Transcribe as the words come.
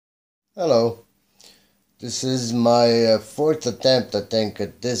Hello, this is my fourth attempt, I think,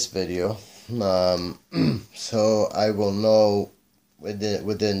 at this video. So I will know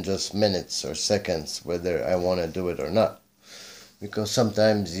within just minutes or seconds whether I want to do it or not. Because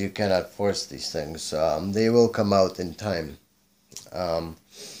sometimes you cannot force these things. They will come out in time. Um,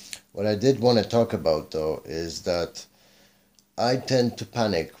 what I did want to talk about though is that I tend to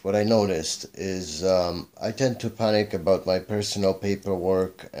panic. What I noticed is I tend to panic about my personal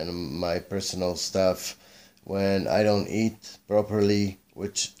paperwork and my personal stuff when I don't eat properly,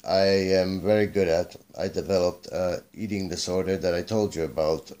 which I am very good at. I developed a eating disorder that I told you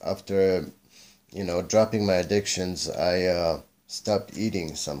about. After, dropping my addictions, I stopped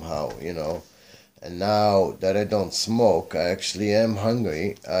eating somehow, And now that I don't smoke, I actually am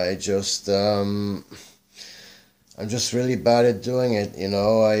hungry. I'm just really bad at doing it.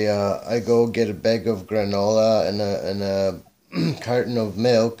 I go get a bag of granola and a carton of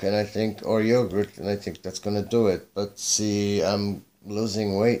milk, and I think, or yogurt, and I think that's gonna do it. But see, I'm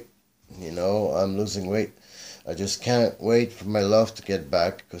losing weight. I'm losing weight. I just can't wait for my love to get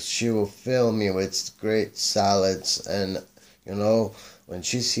back because she will fill me with great salads, and when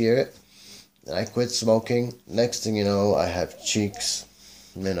she's here and I quit smoking, next thing you know, I have cheeks,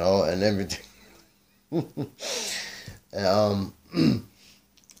 and everything. um,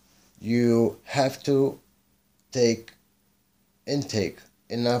 you have to take intake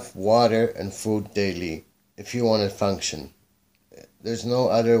enough water and food daily if you want to function. There's no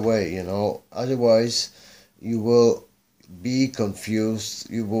other way, Otherwise, you will be confused.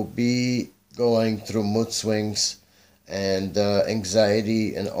 You will be going through mood swings and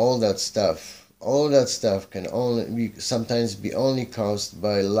anxiety and all that stuff. All that stuff can only be sometimes be only caused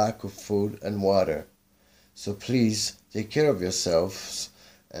by lack of food and water. So please take care of yourselves.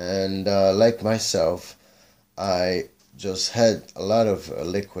 And like myself, I just had a lot of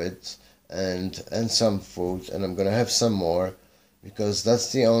liquids and some food, and I'm gonna have some more because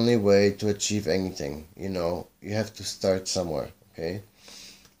that's the only way to achieve anything. You have to start somewhere. Okay,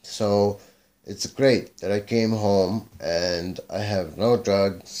 so it's great that I came home and I have no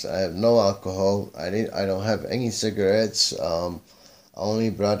drugs, I have no alcohol, I don't have any cigarettes. I only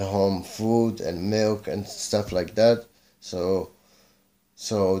brought home food and milk and stuff like that. So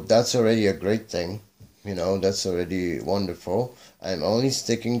that's already a great thing. That's already wonderful. I'm only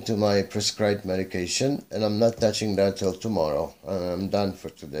sticking to my prescribed medication and I'm not touching that till tomorrow. I'm done for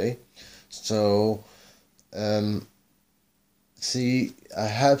today. So, um, see, I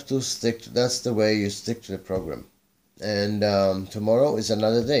have to stick to, that's the way you stick to the program. And tomorrow is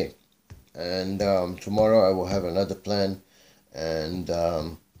another day. And tomorrow I will have another plan and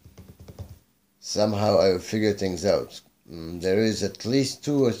somehow I will figure things out. There is at least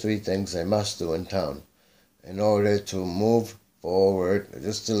 2 or 3 things I must do in town in order to move forward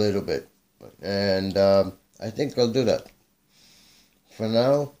just a little bit. And I think I'll do that. For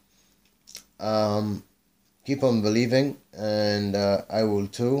now, um, keep on believing, and I will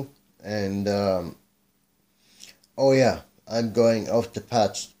too. And oh, yeah, I'm going off the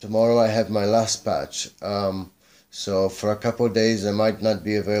patch. Tomorrow I have my last patch. So for a couple of days I might not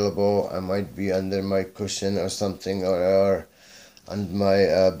be available. I might be under my cushion or something, or under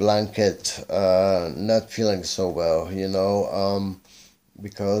my blanket, not feeling so well,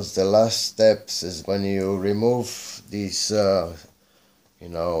 because the last steps is when you remove these, you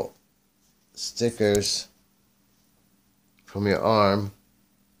know, stickers from your arm,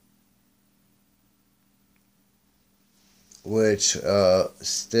 which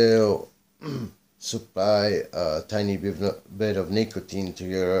still supply a tiny bit of nicotine to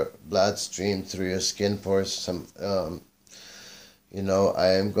your bloodstream through your skin pores. I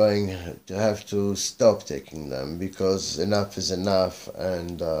am going to have to stop taking them because enough is enough.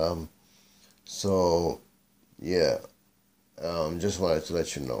 And so, yeah, just wanted to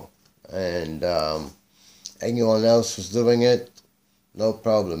let you know. And anyone else who's doing it, no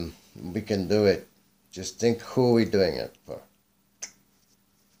problem. We can do it. Just think who we're doing it for.